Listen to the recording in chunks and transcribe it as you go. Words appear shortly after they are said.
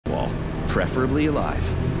preferably alive.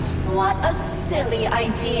 What a silly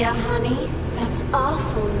idea, honey. That's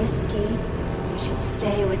awful risky. You should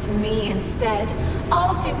stay with me instead.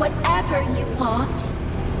 I'll do whatever you want.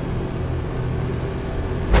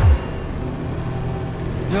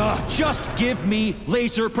 Just give me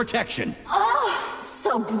laser protection. Oh,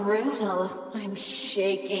 so brutal. I'm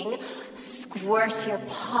shaking. Squirt your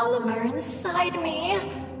polymer inside me.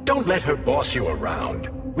 Don't let her boss you around.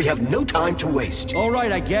 We have no time to waste. All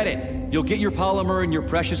right, I get it. You'll get your polymer and your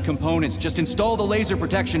precious components. Just install the laser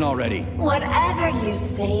protection already. Whatever you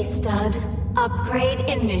say, stud. Upgrade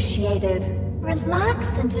initiated.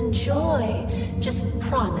 Relax and enjoy. Just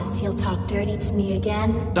promise you'll talk dirty to me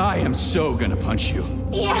again. I am so gonna punch you.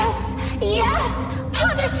 Yes, yes!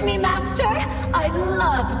 Punish me, master! I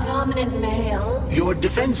love dominant males. Your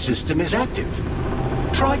defense system is active.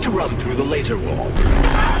 Try to run through the laser wall.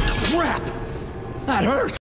 Crap! That hurt!